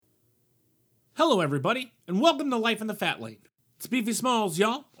Hello, everybody, and welcome to Life in the Fat Lane. It's Beefy Smalls,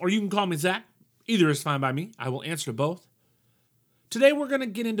 y'all, or you can call me Zach. Either is fine by me. I will answer to both. Today, we're going to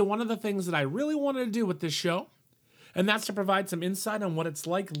get into one of the things that I really wanted to do with this show, and that's to provide some insight on what it's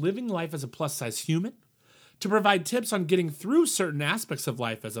like living life as a plus-size human, to provide tips on getting through certain aspects of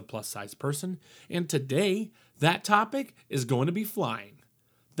life as a plus-size person, and today, that topic is going to be flying.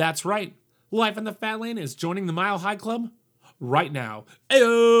 That's right. Life in the Fat Lane is joining the Mile High Club right now.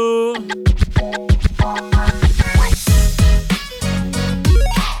 Ayo!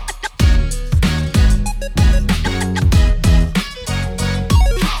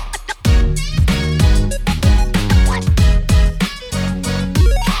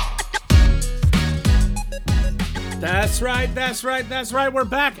 That's right. We're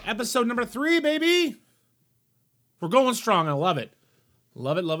back. Episode number 3, baby. We're going strong. I love it.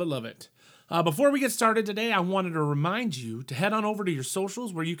 Love it. Before we get started today, I wanted to remind you to head on over to your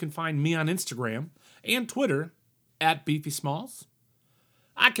socials where you can find me on Instagram and Twitter at Beefy Smalls.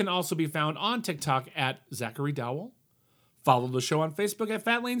 I can also be found on TikTok at Zachary Dowell. Follow the show on Facebook at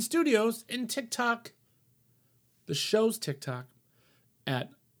Fat Lane Studios and TikTok, the show's TikTok at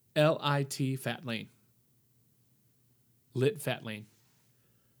LIT Fat Lane. Lit Fat Lane.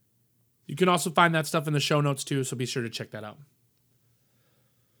 You can also find that stuff in the show notes too, so be sure to check that out.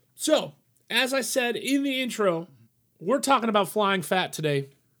 So, as I said in the intro, we're talking about flying fat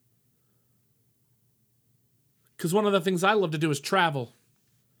today. Because one of the things I love to do is travel.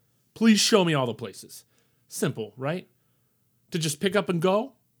 Please show me all the places. Simple, right? To just pick up and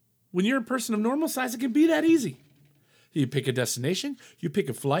go. When you're a person of normal size, it can be that easy. You pick a destination, you pick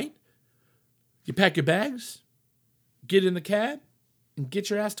a flight, you pack your bags, get in the cab, and get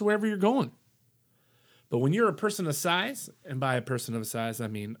your ass to wherever you're going. But when you're a person of size, and by a person of size, I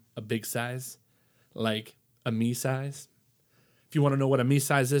mean a big size, like a me size. If you want to know what a me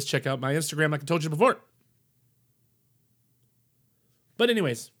size is, check out my Instagram like I told you before. But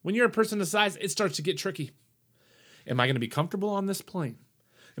anyways, when you're a person of size, it starts to get tricky. Am I going to be comfortable on this plane?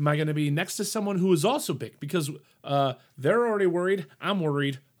 Am I going to be next to someone who is also big? Because they're already worried, I'm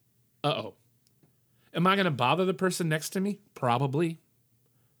worried. Uh-oh. Am I going to bother the person next to me? Probably.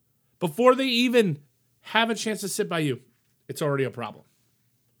 Before they even have a chance to sit by you, it's already a problem.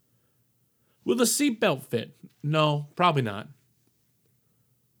 Will the seatbelt fit? No, probably not.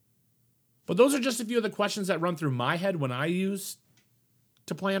 But those are just a few of the questions that run through my head when I used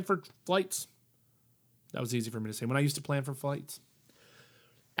to plan for flights. That was easy for me to say. When I used to plan for flights.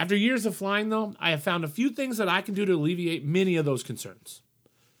 After years of flying, though, I have found a few things that I can do to alleviate many of those concerns.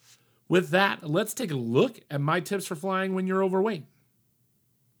 With that, let's take a look at my tips for flying when you're overweight.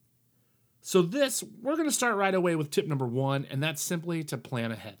 So we're going to start right away with tip number 1, and that's simply to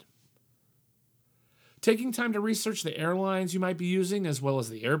plan ahead. Taking time to research the airlines you might be using, as well as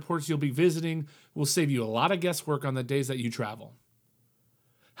the airports you'll be visiting, will save you a lot of guesswork on the days that you travel.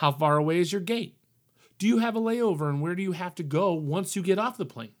 How far away is your gate? Do you have a layover, and where do you have to go once you get off the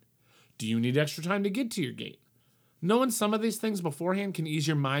plane? Do you need extra time to get to your gate? Knowing some of these things beforehand can ease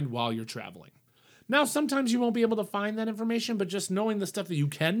your mind while you're traveling. Now, sometimes you won't be able to find that information, but just knowing the stuff that you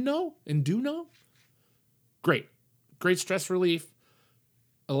can know and do know, great. Great stress relief,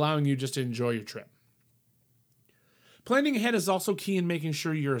 allowing you just to enjoy your trip. Planning ahead is also key in making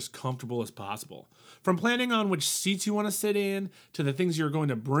sure you're as comfortable as possible. From planning on which seats you want to sit in, to the things you're going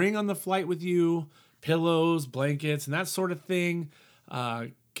to bring on the flight with you, pillows, blankets, and that sort of thing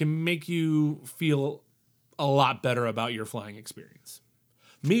can make you feel a lot better about your flying experience.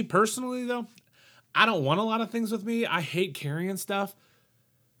 Me personally, though, I don't want a lot of things with me. I hate carrying stuff.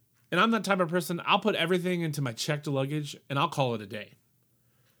 And I'm that type of person, I'll put everything into my checked luggage and I'll call it a day.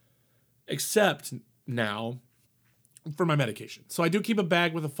 Except now for my medication. So I do keep a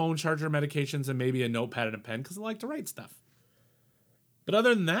bag with a phone charger, medications, and maybe a notepad and a pen because I like to write stuff. But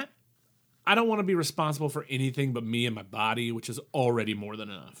other than that, I don't want to be responsible for anything but me and my body, which is already more than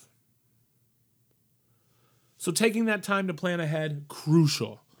enough. So taking that time to plan ahead,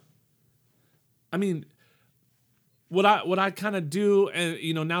 crucial. I mean, what I kind of do,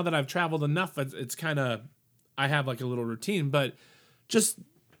 and now that I've traveled enough, it's kind of, I have like a little routine, but just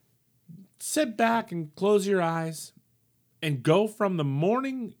sit back and close your eyes and go from the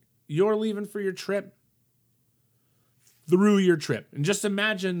morning you're leaving for your trip through your trip. And just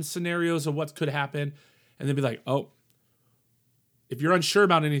imagine scenarios of what could happen and then be like, oh, if you're unsure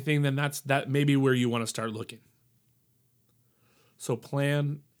about anything, then that may be where you want to start looking. So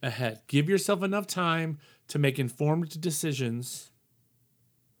plan ahead. Give yourself enough time to make informed decisions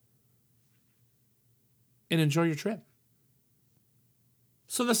and enjoy your trip.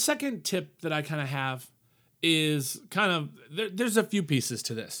 So the second tip that I kind of have is kind of, there's a few pieces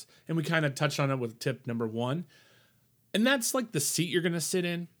to this. And we kind of touched on it with tip number 1. And that's like the seat you're going to sit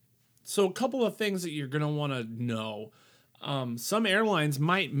in. So a couple of things that you're going to want to know. Some airlines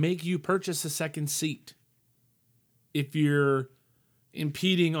might make you purchase a second seat if you're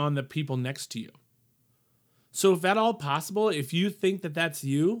impeding on the people next to you. So if at all possible, if you think that that's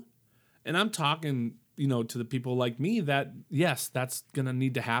you, and I'm talking, to the people like me that, yes, that's going to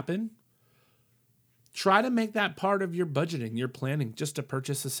need to happen. Try to make that part of your budgeting, your planning, just to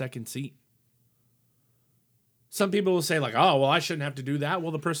purchase a second seat. Some people will say like, oh, well, I shouldn't have to do that.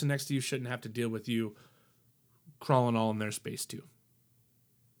 Well, the person next to you shouldn't have to deal with you crawling all in their space too.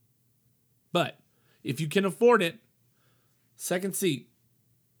 But if you can afford it, second seat,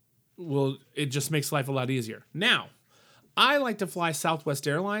 it just makes life a lot easier. Now, I like to fly Southwest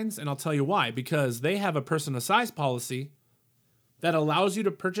Airlines, and I'll tell you why. Because they have a person of size policy that allows you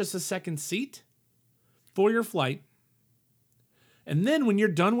to purchase a second seat for your flight. And then when you're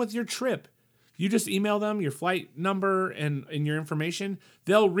done with your trip, you just email them your flight number and your information.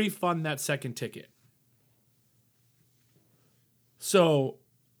 They'll refund that second ticket. So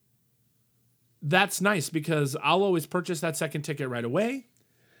that's nice because I'll always purchase that second ticket right away.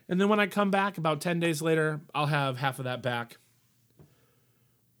 And then when I come back about 10 days later, I'll have half of that back.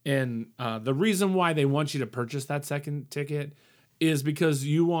 And the reason why they want you to purchase that second ticket is because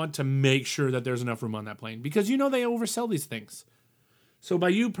you want to make sure that there's enough room on that plane. Because they oversell these things. So by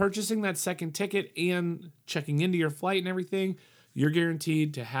you purchasing that second ticket and checking into your flight and everything, you're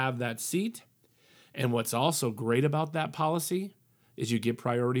guaranteed to have that seat. And what's also great about that policy is you get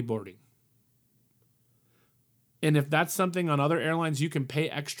priority boarding. And if that's something on other airlines you can pay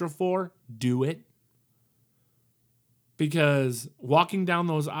extra for, do it. Because walking down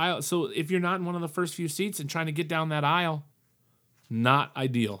those aisles, so if you're not in one of the first few seats and trying to get down that aisle, not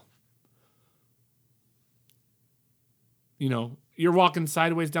ideal. You're walking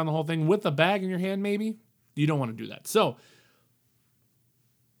sideways down the whole thing with a bag in your hand, maybe. You don't want to do that. So,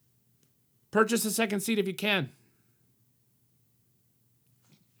 purchase a second seat if you can.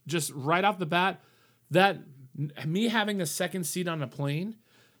 Just right off the bat, me having a second seat on a plane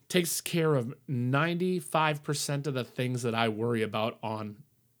takes care of 95% of the things that I worry about on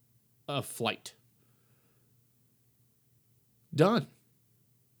a flight. Done.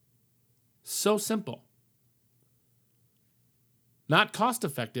 So simple. Not cost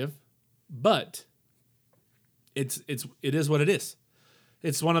effective, but it is what it is.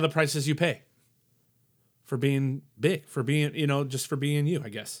 It's one of the prices you pay for being big, for being, just for being you, I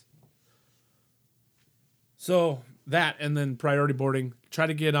guess. So that, and then priority boarding, try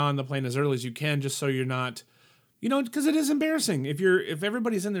to get on the plane as early as you can, just so you're not, because it is embarrassing if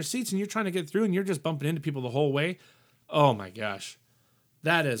everybody's in their seats and you're trying to get through and you're just bumping into people the whole way. Oh my gosh,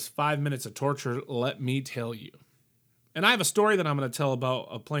 that is 5 minutes of torture. Let me tell you. And I have a story that I'm going to tell about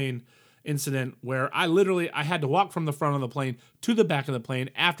a plane incident where I had to walk from the front of the plane to the back of the plane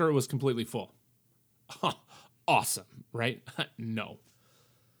after it was completely full. Awesome, right? No.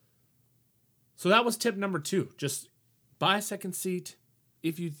 So that was tip number 2. Just buy a second seat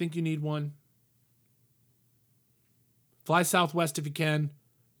if you think you need one. Fly Southwest if you can,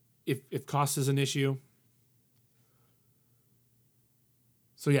 if cost is an issue.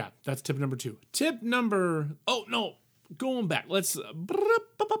 So yeah, that's tip number 2. Going back. Let's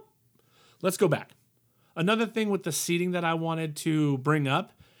go back. Another thing with the seating that I wanted to bring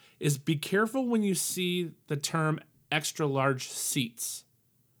up is be careful when you see the term extra large seats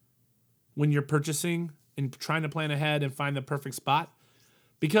when you're purchasing and trying to plan ahead and find the perfect spot,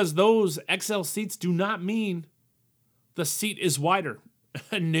 because those XL seats do not mean the seat is wider.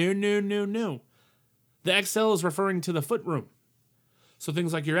 No. The XL is referring to the foot room. So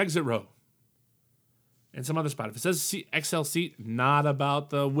things like your exit row and some other spot. If it says XL seat, not about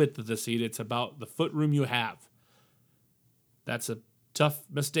the width of the seat. It's about the foot room you have. That's a tough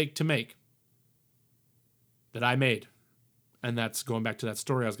mistake to make that I made. And that's going back to that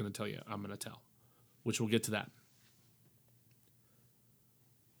story I was going to tell you. I'm going to tell, which we'll get to that.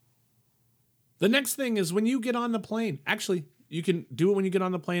 The next thing is when you get on the plane. Actually, you can do it when you get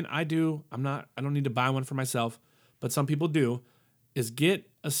on the plane. I do. I don't need to buy one for myself, but some people do, is get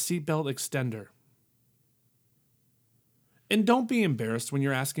a seatbelt extender. And don't be embarrassed when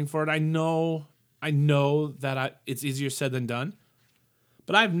you're asking for it. I know that it's easier said than done.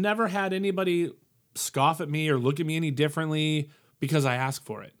 But I've never had anybody scoff at me or look at me any differently because I ask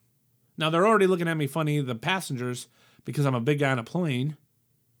for it. Now, they're already looking at me funny, the passengers, because I'm a big guy on a plane.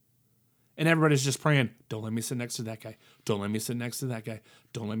 And everybody's just praying, don't let me sit next to that guy. Don't let me sit next to that guy.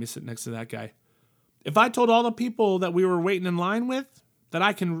 Don't let me sit next to that guy. If I told all the people that we were waiting in line with that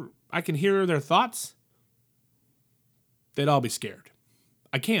I can hear their thoughts, they'd all be scared.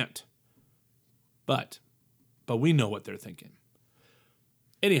 I can't. But we know what they're thinking.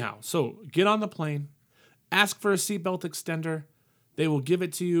 Anyhow, so get on the plane, ask for a seatbelt extender. They will give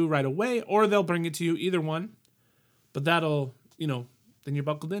it to you right away, or they'll bring it to you, either one. But that'll, then you're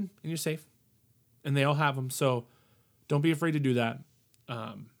buckled in and you're safe. And they all have them, so don't be afraid to do that.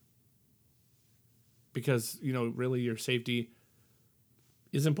 Because, really your safety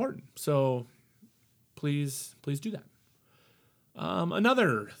is important. So please do that.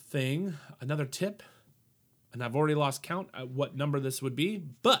 Another thing, another tip, and I've already lost count at what number this would be,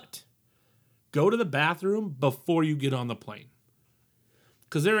 but go to the bathroom before you get on the plane.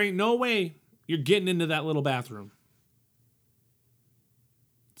 Because there ain't no way you're getting into that little bathroom.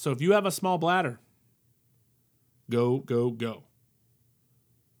 So if you have a small bladder, go.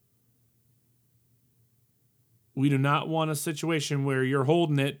 We do not want a situation where you're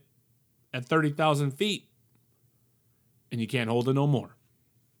holding it at 30,000 feet and you can't hold it no more.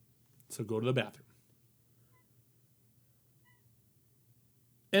 So go to the bathroom.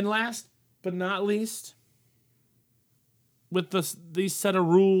 And last but not least, with these set of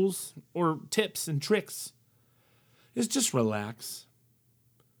rules or tips and tricks, is just relax.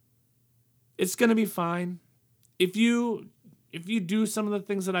 It's going to be fine. If you do some of the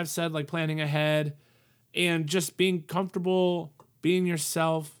things that I've said, like planning ahead and just being comfortable, being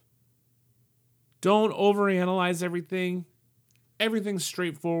yourself, don't overanalyze everything. Everything's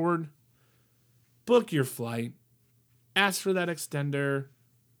straightforward. Book your flight. Ask for that extender.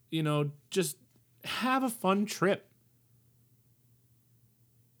 Just have a fun trip.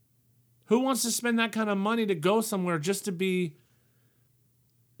 Who wants to spend that kind of money to go somewhere just to be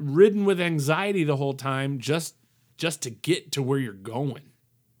ridden with anxiety the whole time just to get to where you're going?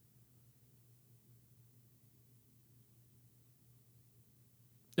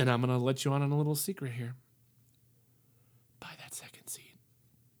 And I'm going to let you on a little secret here. Buy that second seat.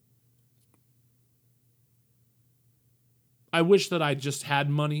 I wish that I just had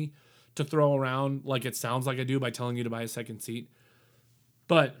money to throw around like it sounds like I do by telling you to buy a second seat.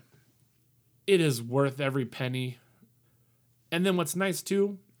 But it is worth every penny. And then what's nice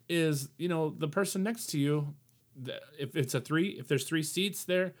too is, the person next to you, if there's 3 seats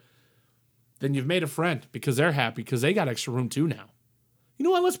there, then you've made a friend because they're happy because they got extra room too now. You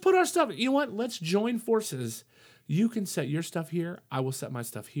know what? Let's put our stuff. You know what? Let's join forces. You can set your stuff here. I will set my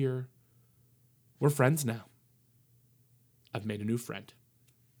stuff here. We're friends now. I've made a new friend.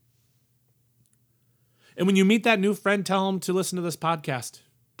 And when you meet that new friend, tell them to listen to this podcast.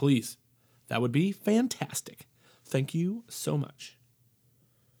 Please. That would be fantastic. Thank you so much.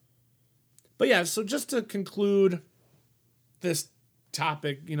 But yeah, so just to conclude this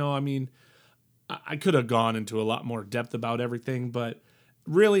topic, I could have gone into a lot more depth about everything, but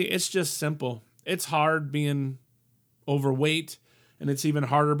really, it's just simple. It's hard being overweight, and it's even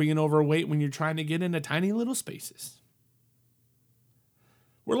harder being overweight when you're trying to get into tiny little spaces.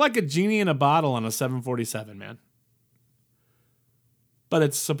 We're like a genie in a bottle on a 747, man. But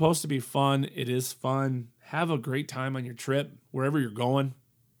it's supposed to be fun. It is fun. Have a great time on your trip, wherever you're going.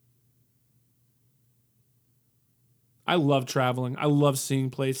 I love traveling. I love seeing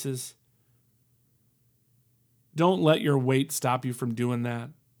places. Don't let your weight stop you from doing that.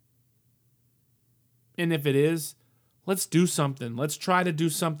 And if it is, let's do something. Let's try to do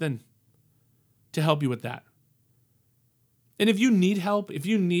something to help you with that. And if you need help, if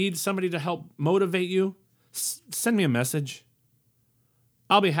you need somebody to help motivate you, send me a message.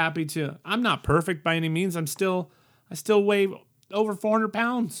 I'll be happy to. I'm not perfect by any means. I still weigh over 400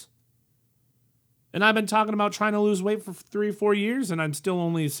 pounds. And I've been talking about trying to lose weight for 3 or 4 years, and I'm still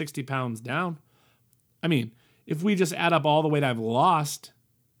only 60 pounds down. I mean, if we just add up all the weight I've lost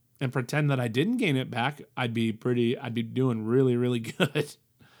and pretend that I didn't gain it back, I'd be doing really, really good.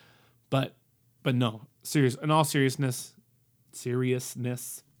 But no, in all seriousness,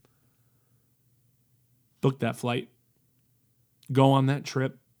 book that flight. Go on that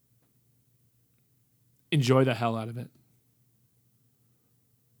trip. Enjoy the hell out of it.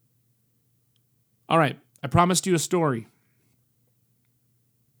 All right, I promised you a story.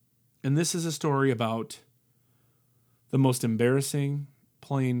 And this is a story about the most embarrassing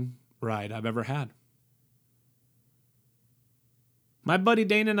plane ride I've ever had. My buddy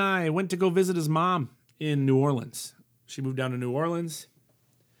Dane and I went to go visit his mom in New Orleans. She moved down to New Orleans.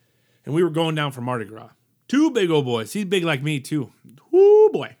 And we were going down for Mardi Gras. 2 big old boys. He's big like me, too. Whoo,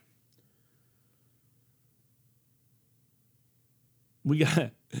 boy.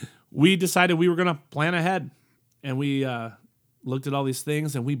 We decided we were going to plan ahead. And we looked at all these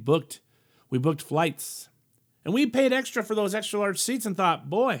things, and we booked flights. And we paid extra for those extra large seats and thought,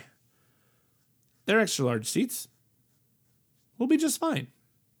 boy, they're extra large seats. We'll be just fine.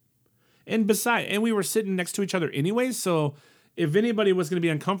 And we were sitting next to each other anyways, so if anybody was going to be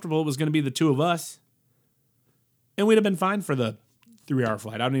uncomfortable, it was going to be the two of us. And we'd have been fine for the 3-hour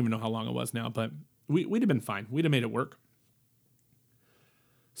flight. I don't even know how long it was now, but we'd have been fine. We'd have made it work.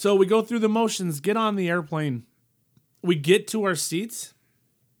 So we go through the motions, get on the airplane. We get to our seats.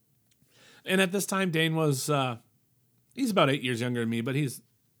 And at this time, Dane was, he's about 8 years younger than me, but he's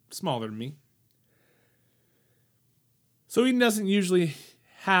smaller than me. So he doesn't usually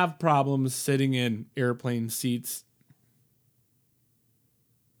have problems sitting in airplane seats.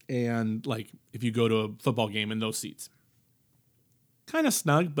 And like if you go to a football game in those seats. Kind of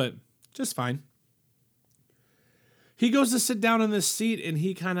snug, but just fine. He goes to sit down in this seat and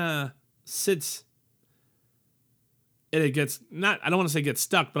he kind of sits. And it gets I don't want to say get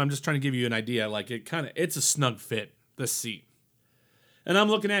stuck, but I'm just trying to give you an idea. Like it's a snug fit, this seat. And I'm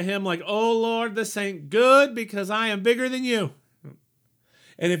looking at him like, oh Lord, this ain't good because I am bigger than you.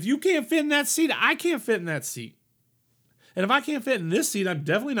 And if you can't fit in that seat, I can't fit in that seat. And if I can't fit in this seat, I'm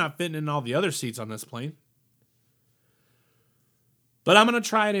definitely not fitting in all the other seats on this plane. But I'm going to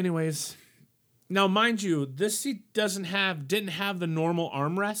try it anyways. Now, mind you, this seat didn't have the normal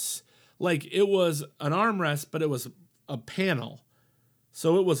armrests. Like, it was an armrest, but it was a panel.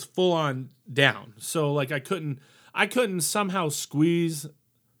 So it was full on down. So, like, I couldn't somehow squeeze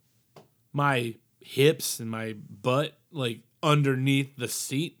my hips and my butt, like, underneath the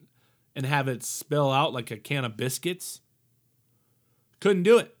seat and have it spill out like a can of biscuits. Couldn't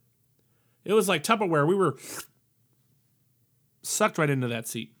do it. It was like Tupperware. We were sucked right into that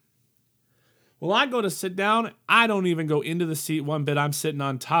seat. Well, I go to sit down. I don't even go into the seat one bit. I'm sitting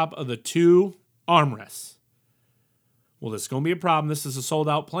on top of the 2 armrests. Well, this is going to be a problem. This is a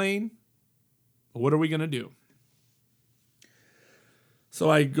sold-out plane. What are we going to do? So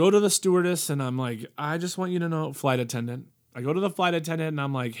I go to the stewardess, and I'm like, I just want you to know, flight attendant. I go to the flight attendant, and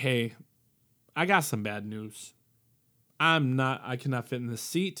I'm like, hey, I got some bad news. I cannot fit in this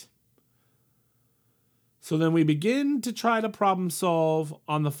seat. So then we begin to try to problem solve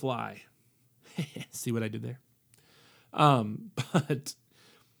on the fly. See what I did there? But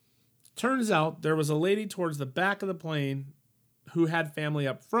turns out there was a lady towards the back of the plane who had family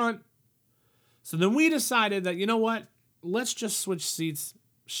up front. So then we decided that, you know what? Let's just switch seats.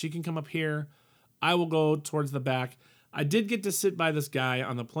 She can come up here. I will go towards the back. I did get to sit by this guy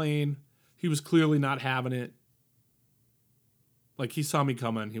on the plane. He was clearly not having it. Like, he saw me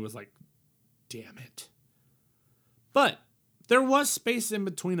coming. He was like, damn it. But there was space in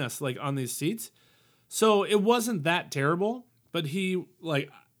between us, like, on these seats. So it wasn't that terrible. But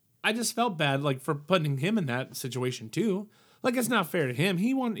I just felt bad, like, for putting him in that situation, too. Like, it's not fair to him.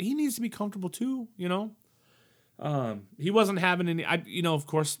 He needs to be comfortable, too, you know? He wasn't having any, of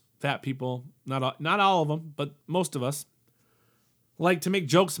course, fat people, not all of them, but most of us, like to make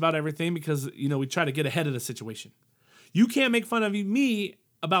jokes about everything because, we try to get ahead of the situation. You can't make fun of me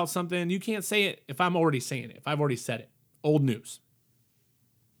about something. You can't say it if I'm already saying it, if I've already said it. Old news.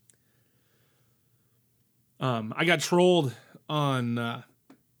 I got trolled on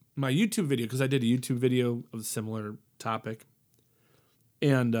my YouTube video because I did a YouTube video of a similar topic.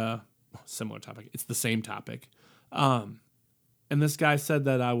 And similar topic. It's the same topic. And this guy said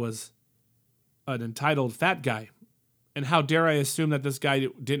that I was an entitled fat guy. And how dare I assume that this guy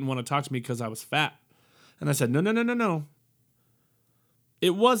didn't want to talk to me because I was fat. And I said, no.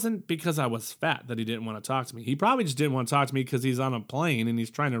 It wasn't because I was fat that he didn't want to talk to me. He probably just didn't want to talk to me because he's on a plane and he's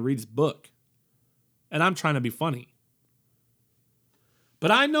trying to read his book. And I'm trying to be funny.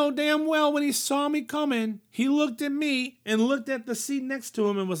 But I know damn well when he saw me coming, he looked at me and looked at the seat next to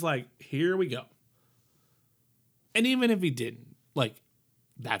him and was like, here we go. And even if he didn't, like,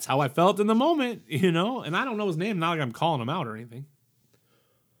 that's how I felt in the moment, And I don't know his name, not like I'm calling him out or anything.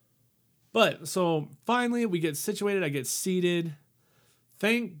 But so finally we get situated, I get seated.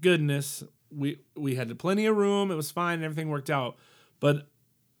 Thank goodness we had plenty of room. It was fine and everything worked out. But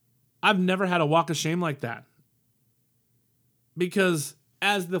I've never had a walk of shame like that. Because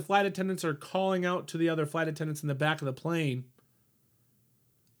as the flight attendants are calling out to the other flight attendants in the back of the plane,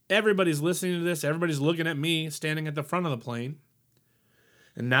 everybody's listening to this. Everybody's looking at me standing at the front of the plane.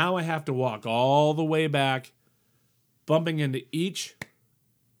 And now I have to walk all the way back, bumping into each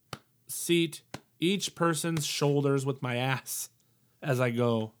seat, each person's shoulders with my ass as I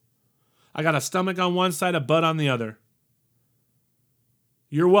go. I got a stomach on one side, a butt on the other.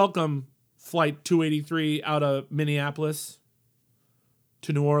 You're welcome, Flight 283 out of Minneapolis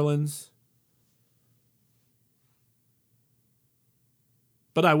to New Orleans.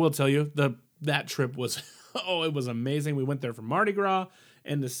 But I will tell you, that trip was, it was amazing. We went there for Mardi Gras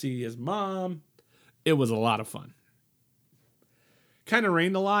and to see his mom. It was a lot of fun. kind of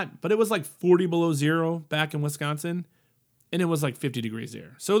rained a lot, but it was like 40 below zero back in Wisconsin, and it was like 50 degrees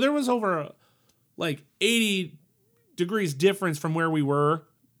there. So there was over like 80 degrees difference from where we were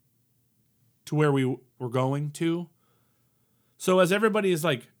to where we were going to. So as everybody is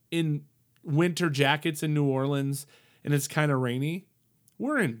like in winter jackets in New Orleans and it's kind of rainy,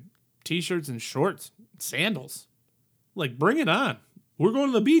 we're in t-shirts and shorts, sandals. Like, bring it on. We're going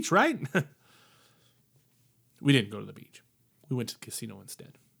to the beach, right? We didn't go to the beach. We went to the casino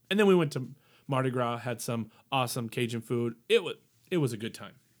instead. And then we went to Mardi Gras, had some awesome Cajun food. It was a good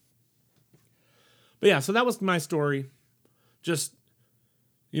time. But yeah, so that was my story. Just,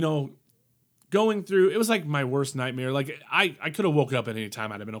 going through, it was like my worst nightmare. Like, I could have woken up at any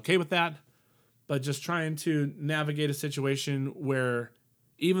time. I'd have been okay with that. But just trying to navigate a situation where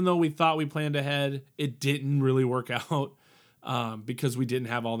even though we thought we planned ahead, it didn't really work out because we didn't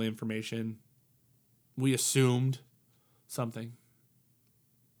have all the information. We assumed something.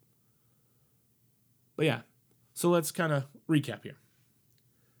 But yeah, so let's kind of recap here.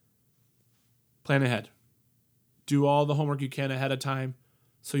 Plan ahead. Do all the homework you can ahead of time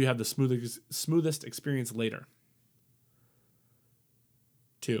so you have the smoothest experience later.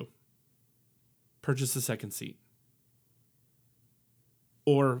 2, purchase a second seat.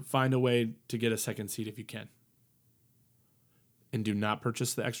 Or find a way to get a second seat if you can. And do not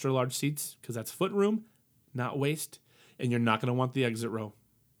purchase the extra large seats because that's foot room, not waist, and you're not going to want the exit row.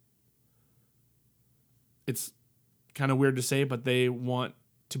 It's kind of weird to say, but they want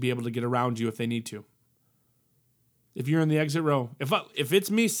to be able to get around you if they need to. If you're in the exit row, if it's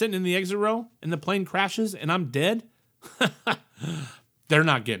me sitting in the exit row and the plane crashes and I'm dead, they're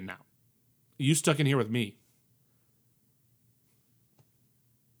not getting out. You stuck in here with me.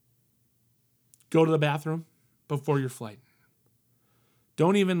 Go to the bathroom before your flight.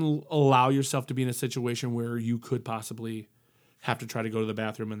 Don't even allow yourself to be in a situation where you could possibly have to try to go to the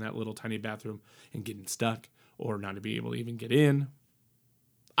bathroom in that little tiny bathroom and getting stuck or not to be able to even get in.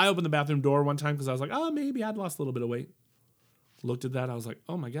 I opened the bathroom door one time because I was like, maybe I'd lost a little bit of weight. Looked at that. I was like,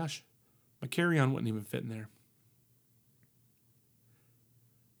 oh my gosh, my carry-on wouldn't even fit in there.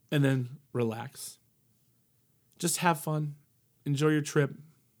 And then relax. Just have fun. Enjoy your trip.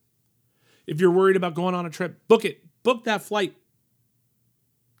 If you're worried about going on a trip, book it. Book that flight.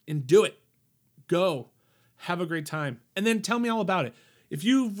 And do it. Go. Have a great time. And then tell me all about it. If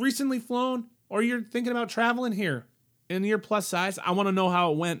you've recently flown or you're thinking about traveling here and you're plus size, I want to know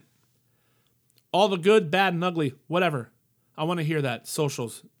how it went. All the good, bad, and ugly, whatever. I want to hear that.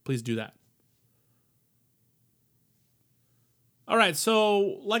 Socials, please do that. All right,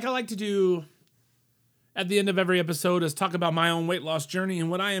 so like I like to do at the end of every episode is talk about my own weight loss journey and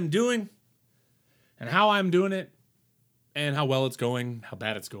what I am doing and how I'm doing it and how well it's going, how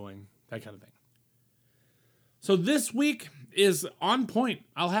bad it's going, that kind of thing. So this week is on point,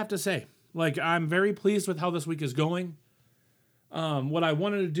 I'll have to say. Like, I'm very pleased with how this week is going. What I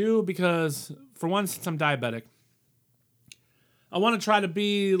wanted to do, because for one, since I'm diabetic, I want to try to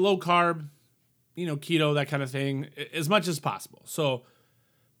be low carb, keto, that kind of thing, as much as possible. So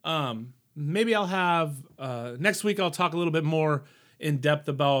maybe I'll have, next week I'll talk a little bit more in depth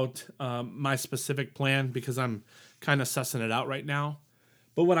about my specific plan because I'm kind of sussing it out right now.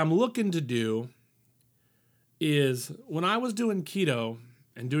 But what I'm looking to do is when I was doing keto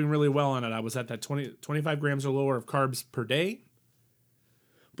and doing really well on it, I was at that 25 grams or lower of carbs per day.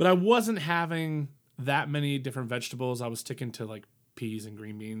 But I wasn't having that many different vegetables. I was sticking to like peas and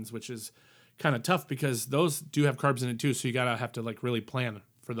green beans, which is kind of tough because those do have carbs in it too. So you have to like really plan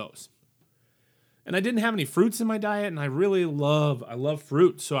for those. And I didn't have any fruits in my diet, and I love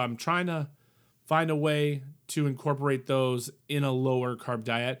fruit. So I'm trying to find a way to incorporate those in a lower carb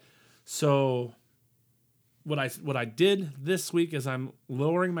diet. So what I did this week is I'm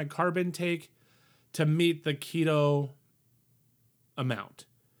lowering my carb intake to meet the keto amount.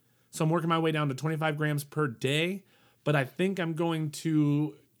 So I'm working my way down to 25 grams per day, but I think I'm going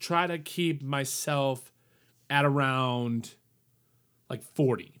to try to keep myself at around like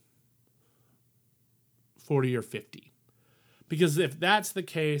 40 or 50. Because if that's the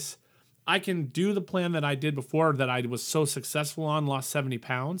case, I can do the plan that I did before that I was so successful on, lost 70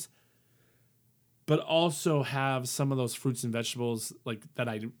 pounds, but also have some of those fruits and vegetables like that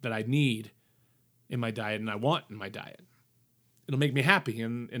I need in my diet and I want in my diet. It'll make me happy.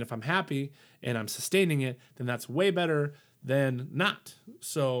 And if I'm happy and I'm sustaining it, then that's way better than not.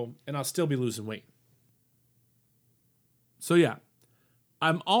 So, and I'll still be losing weight. So yeah,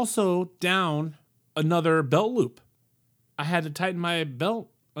 I'm also down another belt loop. I had to tighten my belt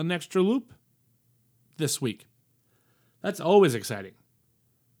an extra loop this week. That's always exciting.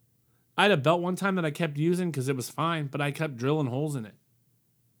 I had a belt one time that I kept using because it was fine, but I kept drilling holes in it.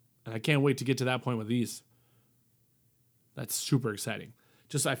 And I can't wait to get to that point with these. That's super exciting.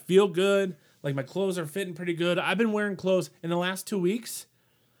 Just I feel good. Like my clothes are fitting pretty good. I've been wearing clothes in the last 2 weeks.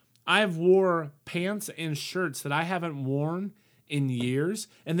 I've wore pants and shirts that I haven't worn in years.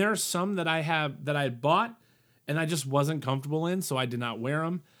 And there are some that I bought and I just wasn't comfortable in, so I did not wear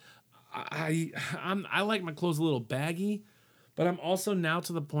them. I like my clothes a little baggy, but I'm also now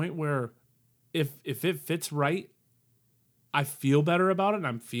to the point where if it fits right, I feel better about it and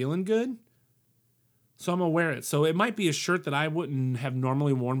I'm feeling good. So I'm gonna wear it. So it might be a shirt that I wouldn't have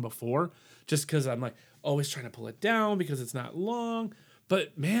normally worn before, just because I'm like always trying to pull it down because it's not long.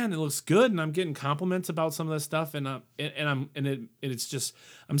 But man, it looks good, and I'm getting compliments about some of this stuff, and it's just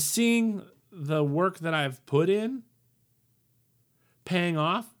I'm seeing the work that I've put in paying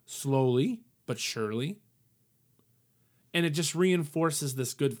off slowly but surely, and it just reinforces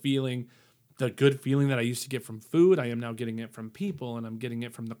this good feeling. The good feeling that I used to get from food, I am now getting it from people, and I'm getting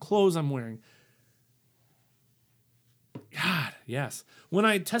it from the clothes I'm wearing. God, yes. When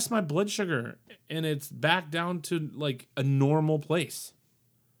I test my blood sugar and it's back down to like a normal place.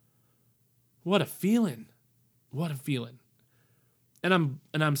 What a feeling. What a feeling. And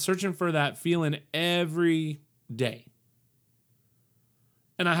I'm searching for that feeling every day.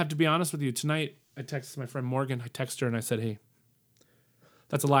 And I have to be honest with you, tonight I texted my friend Morgan. I texted her and I said, "Hey,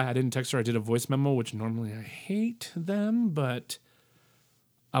 that's a lie. I didn't text her. I did a voice memo, which normally I hate them, but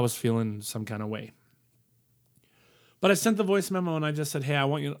I was feeling some kind of way." But I sent the voice memo and I just said, "Hey, I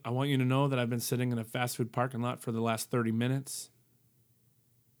want you to know that I've been sitting in a fast food parking lot for the last 30 minutes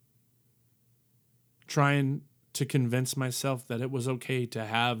trying to convince myself that it was okay to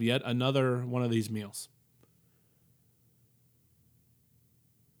have yet another one of these meals."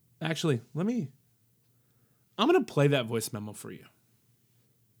 Actually, I'm going to play that voice memo for you.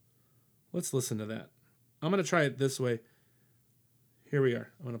 Let's listen to that. I'm going to try it this way. Here we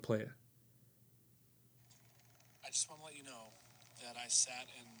are. I'm going to play it. I just want to let you know that I sat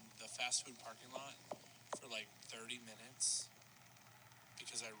in the fast food parking lot for like 30 minutes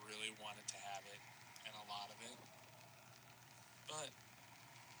because I really wanted to have it and a lot of it. But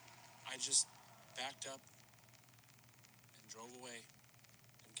I just backed up and drove away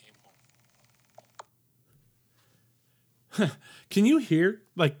and came home. Can you hear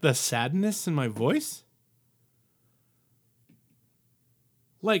like the sadness in my voice?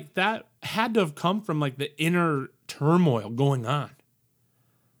 Like that had to have come from like the inner turmoil going on.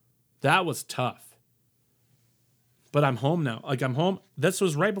 That was tough. But I'm home now. Like I'm home. This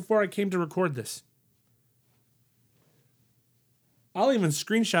was right before I came to record this. I'll even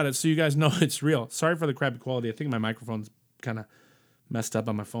screenshot it so you guys know it's real. Sorry for the crappy quality. I think my microphone's kind of messed up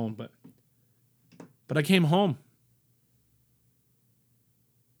on my phone, but I came home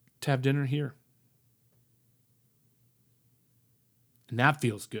to have dinner here. And that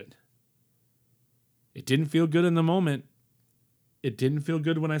feels good. It didn't feel good in the moment. It didn't feel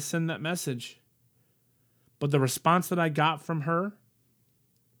good when I sent that message. But the response that I got from her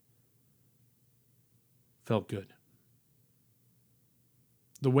felt good.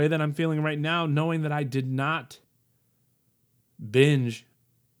 The way that I'm feeling right now, knowing that I did not binge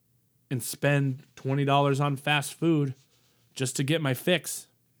and spend $20 on fast food just to get my fix.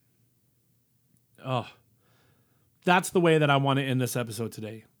 Oh, that's the way that I want to end this episode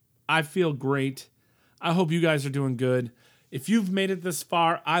today. I feel great. I hope you guys are doing good. If you've made it this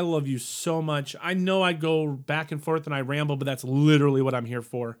far, I love you so much. I know I go back and forth and I ramble, but that's literally what I'm here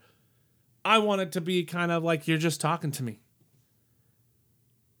for. I want it to be kind of like you're just talking to me.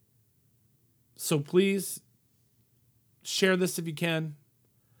 So please share this if you can.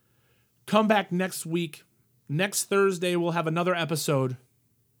 Come back next week. Next Thursday, we'll have another episode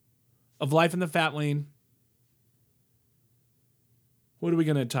of Life in the Fat Lane. What are we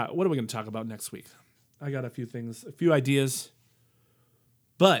going to talk about next week? I got a few ideas.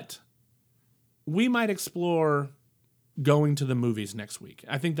 But we might explore going to the movies next week.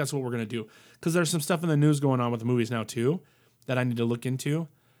 I think that's what we're going to do. Because there's some stuff in the news going on with the movies now too that I need to look into.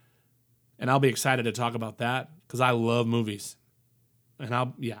 And I'll be excited to talk about that because I love movies. And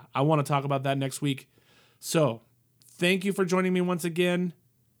I want to talk about that next week. So thank you for joining me once again.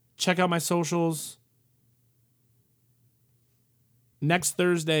 Check out my socials. Next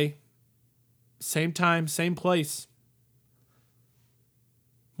Thursday, same time, same place.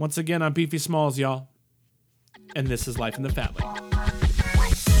 Once again, I'm Beefy Smalls, y'all. And this is Life in the Fat Lane.